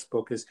Clark's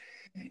book, is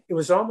it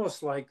was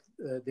almost like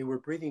they were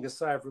breathing a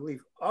sigh of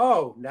relief.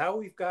 Oh, now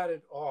we've got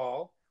it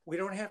all. We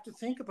don't have to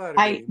think about it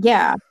anymore.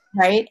 Yeah,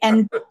 right.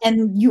 And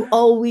you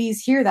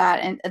always hear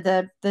that. And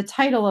the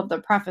title of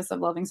the preface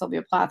of Loving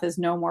Sylvia Plath is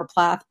No More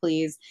Plath,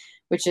 Please,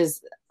 which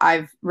is,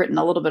 I've written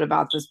a little bit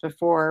about this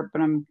before,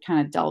 but I'm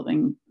kind of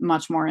delving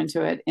much more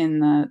into it in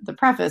the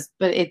preface.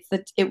 But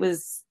it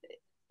was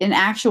an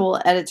actual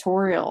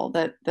editorial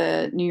that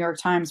the New York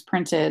Times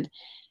printed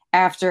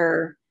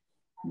after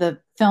the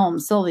film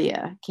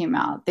Sylvia came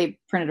out. They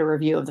printed a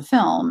review of the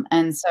film.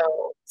 And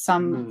so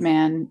some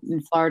man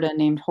in Florida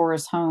named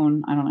Horace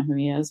Hone, I don't know who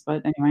he is,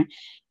 but anyway,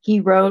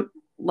 he wrote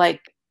like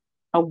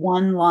a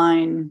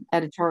 1-line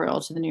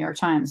editorial to the New York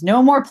Times.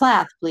 No more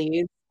Plath,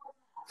 please.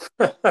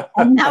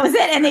 And that was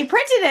it. And they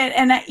printed it.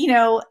 And,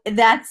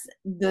 that's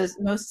the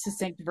most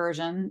succinct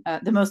version,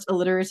 the most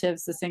alliterative,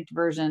 succinct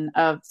version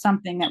of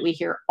something that we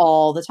hear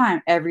all the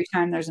time. Every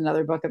time there's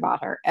another book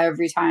about her,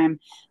 every time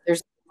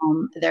there's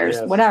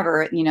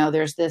whatever,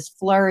 there's this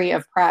flurry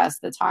of press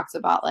that talks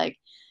about like,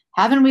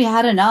 haven't we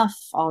had enough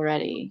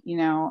already?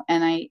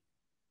 And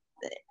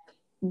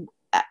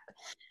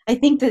I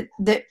think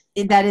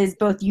that is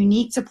both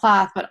unique to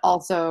Plath, but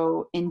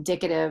also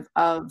indicative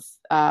of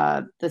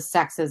the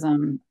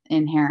sexism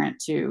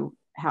inherent to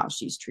how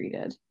she's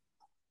treated.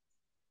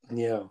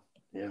 Yeah.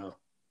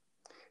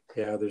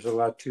 There's a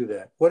lot to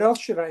that. What else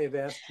should I have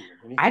asked you?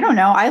 Anything? I don't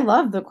know. I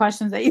love the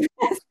questions that you've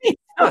asked me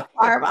so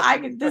far,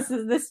 but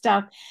this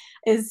stuff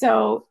is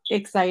so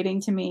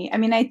exciting to me. I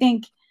mean, I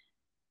think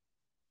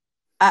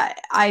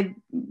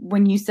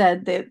when you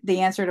said that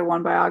the answer to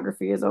one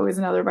biography is always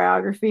another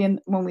biography, and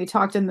when we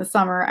talked in the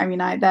summer, I mean,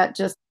 that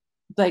just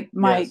like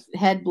my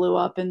head blew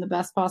up in the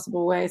best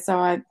possible way. So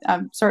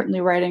I'm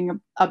certainly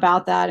writing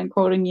about that and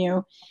quoting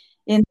you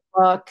in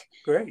the book.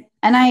 Great.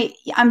 And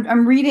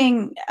I'm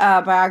reading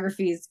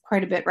biographies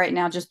quite a bit right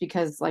now, just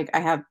because like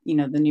I have the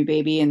new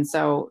baby, and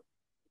so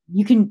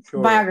you can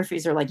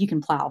biographies are like you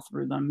can plow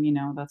through them.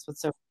 That's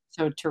what's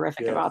so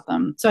terrific about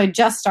them. So I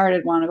just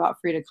started one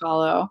about Frida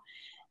Kahlo.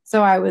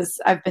 So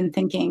I've been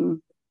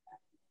thinking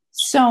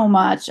so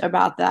much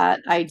about that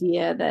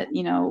idea that,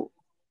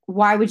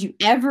 why would you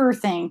ever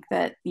think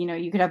that,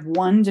 you could have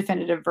one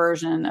definitive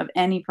version of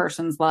any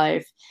person's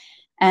life?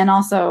 And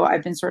also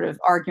I've been sort of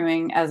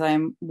arguing, as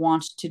I'm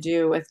wont to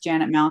do, with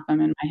Janet Malcolm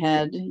in my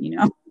head,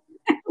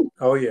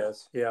 Oh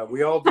yes. Yeah.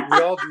 We all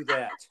do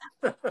that.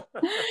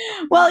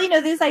 Well,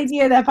 this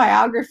idea that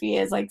biography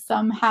is like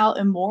somehow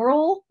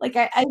immoral, like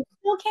I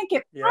still can't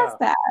get past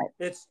that.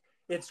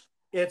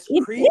 It's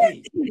creepy.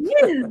 It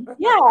is.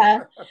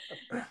 Yeah.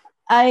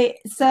 I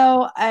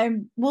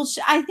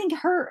think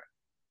her,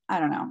 I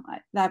don't know,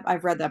 that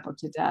I've read that book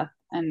to death,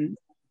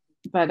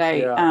 but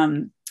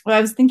I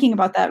was thinking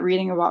about that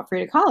reading about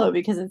Frida Kahlo,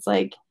 because it's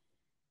like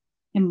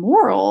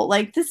immoral,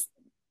 like this,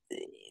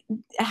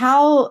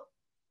 how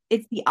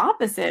it's the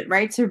opposite,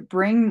 right? To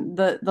bring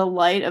the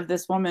light of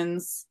this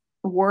woman's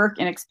work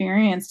and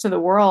experience to the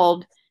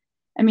world.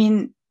 I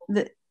mean,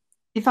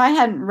 if I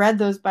hadn't read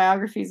those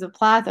biographies of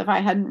Plath, if I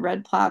hadn't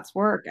read Plath's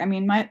work, I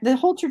mean, the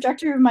whole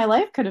trajectory of my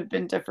life could have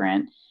been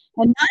different,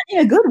 and not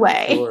in a good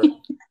way. Sure.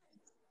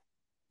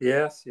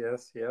 Yes.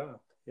 Yeah.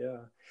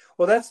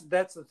 Well, that's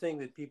the thing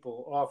that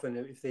people often,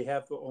 if they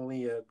have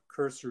only a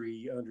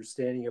cursory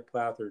understanding of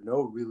Plath, or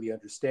no really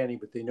understanding,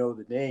 but they know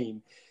the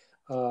name,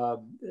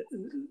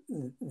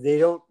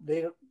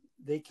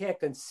 they can't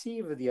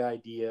conceive of the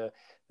idea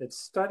that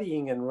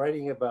studying and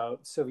writing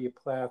about Sylvia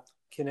Plath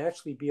can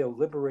actually be a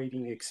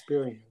liberating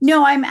experience.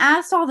 No, I'm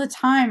asked all the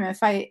time if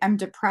I'm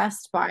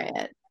depressed by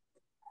it.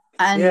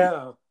 And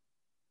yeah,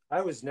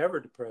 I was never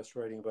depressed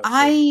writing about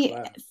Sylvia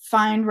Plath. I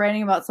find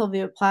writing about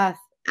Sylvia Plath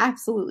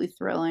absolutely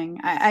thrilling.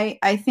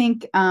 I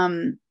think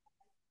the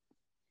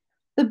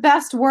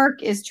best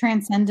work is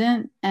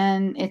transcendent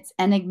and it's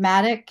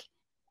enigmatic.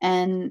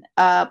 And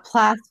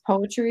Plath's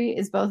poetry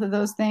is both of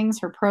those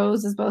things. Her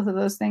prose is both of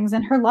those things.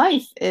 And her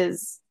life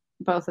is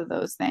both of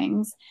those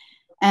things.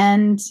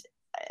 And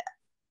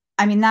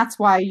I mean, that's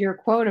why your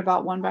quote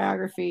about one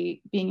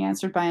biography being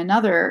answered by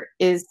another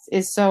is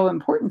so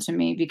important to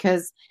me,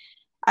 because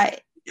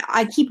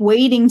I keep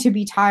waiting to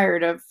be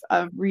tired of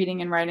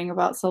reading and writing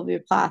about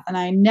Sylvia Plath, and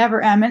I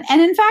never am. And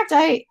in fact,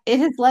 it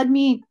has led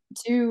me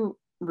to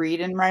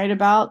read and write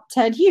about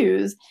Ted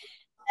Hughes.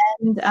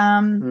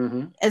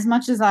 And as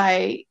much as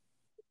I,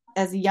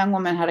 as a young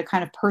woman, had a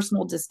kind of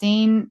personal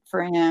disdain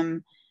for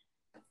him,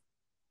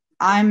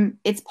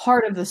 it's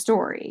part of the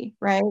story,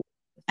 right?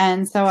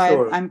 And so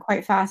sure. I'm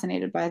quite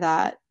fascinated by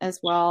that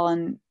as well.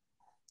 And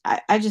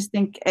I just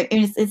think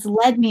it's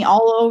led me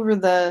all over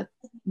the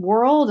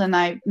world, and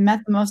I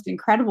met the most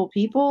incredible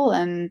people,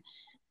 and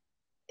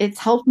it's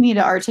helped me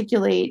to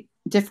articulate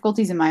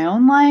difficulties in my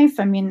own life.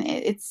 I mean,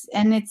 it's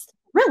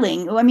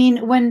thrilling. I mean,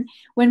 when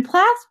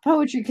Plath's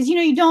poetry, because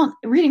you don't,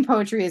 reading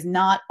poetry is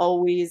not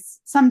always,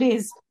 some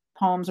days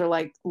poems are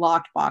like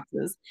locked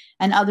boxes,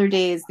 and other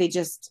days they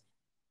just,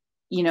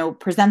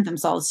 present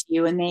themselves to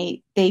you, and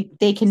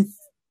they can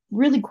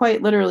really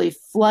quite literally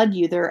flood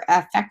you. They're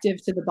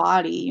affective to the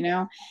body.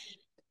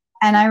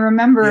 And I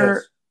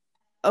remember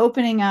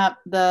opening up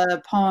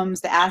the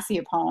poems, the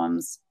Assia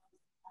poems,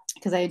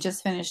 because I had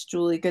just finished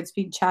Julie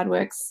Goodspeed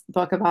Chadwick's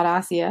book about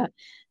Assia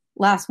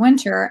last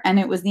winter, and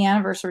it was the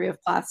anniversary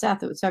of Plath's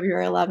death. It was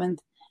February 11th,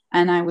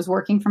 and I was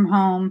working from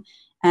home,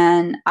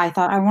 and I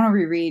thought, I want to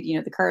reread,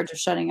 The Courage of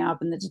Shutting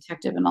Up and The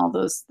Detective and all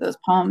those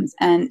poems.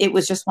 And it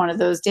was just one of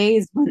those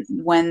days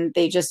when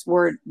they just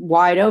were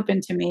wide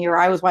open to me, or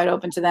I was wide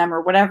open to them,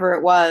 or whatever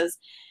it was.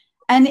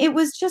 And it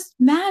was just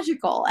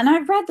magical. And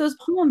I've read those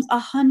poems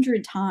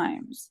 100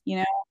 times,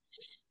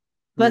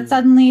 but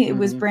suddenly it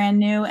was brand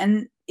new.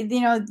 And,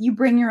 you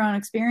bring your own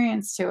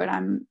experience to it.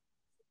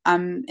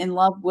 I'm in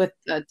love with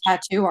a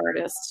tattoo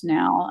artist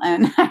now,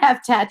 and I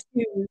have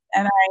tattoos,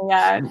 and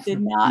I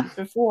did not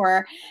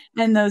before.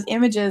 And those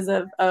images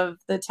of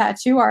the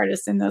tattoo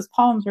artist in those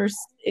poems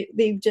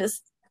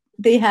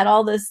they had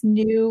all this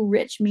new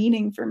rich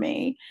meaning for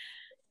me.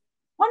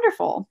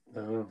 Wonderful.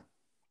 Oh.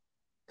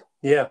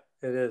 Yeah,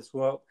 it is.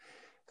 Well,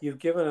 you've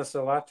given us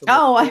a lot to look I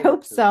forward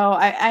hope to. so.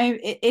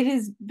 It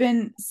has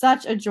been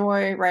such a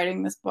joy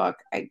writing this book.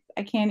 I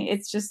can't,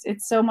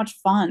 it's so much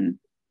fun.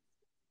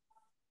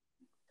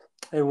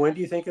 And when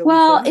do you think it'll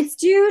Well, be finished?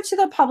 it's due to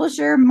the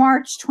publisher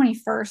March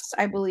 21st,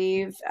 I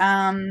believe.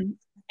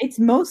 It's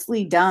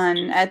mostly done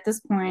at this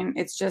point.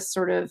 It's just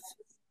sort of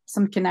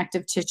some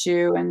connective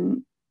tissue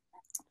and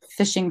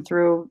fishing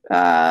through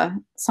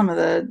some of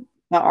the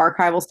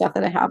archival stuff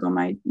that I have on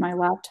my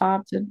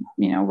laptop to,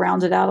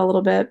 round it out a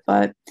little bit.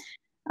 But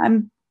I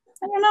don't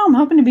know, I'm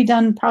hoping to be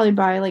done probably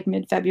by like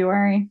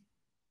mid-February.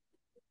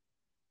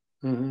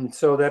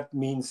 So that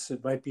means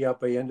it might be out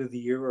by end of the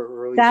year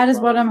or early. That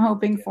is what I'm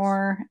hoping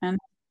for, and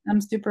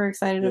I'm super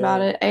excited about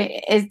it.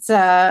 It's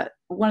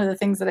one of the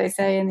things that I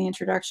say in the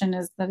introduction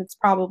is that it's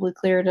probably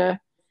clear to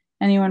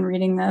anyone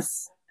reading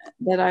this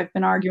that I've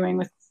been arguing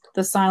with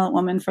the silent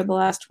woman for the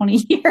last 20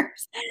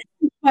 years.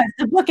 But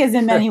the book is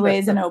in many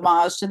ways an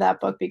homage to that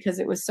book, because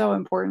it was so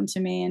important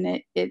to me,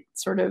 and it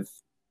sort of,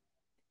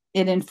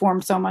 it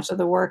informed so much of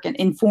the work and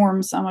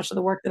informs so much of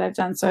the work that I've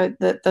done. So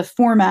the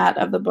format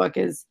of the book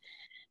is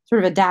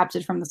sort of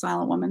adapted from The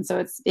Silent Woman.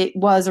 So it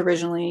was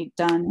originally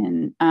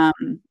done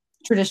in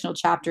traditional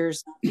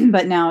chapters,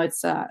 but now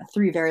it's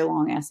 3 very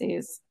long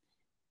essays.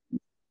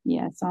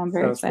 Yeah, so I'm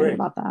very excited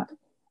about that.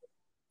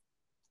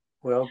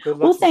 Well, good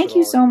luck. Well, thank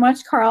you so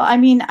much, Carl. I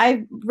mean,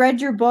 I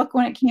read your book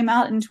when it came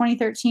out in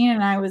 2013,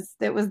 and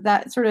it was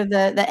that sort of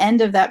the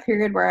end of that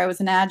period where I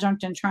was an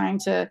adjunct and trying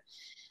to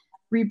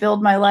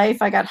rebuild my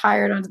life. I got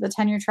hired onto the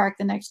tenure track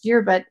the next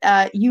year, but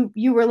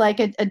you were like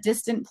a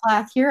distant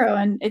Plath hero,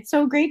 and it's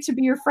so great to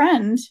be your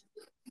friend.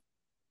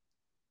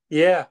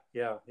 Yeah.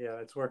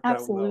 It's worked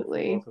out well for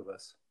both of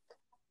us.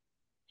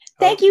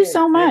 Thank you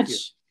so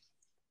much.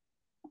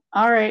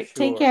 All right.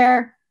 Take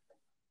care.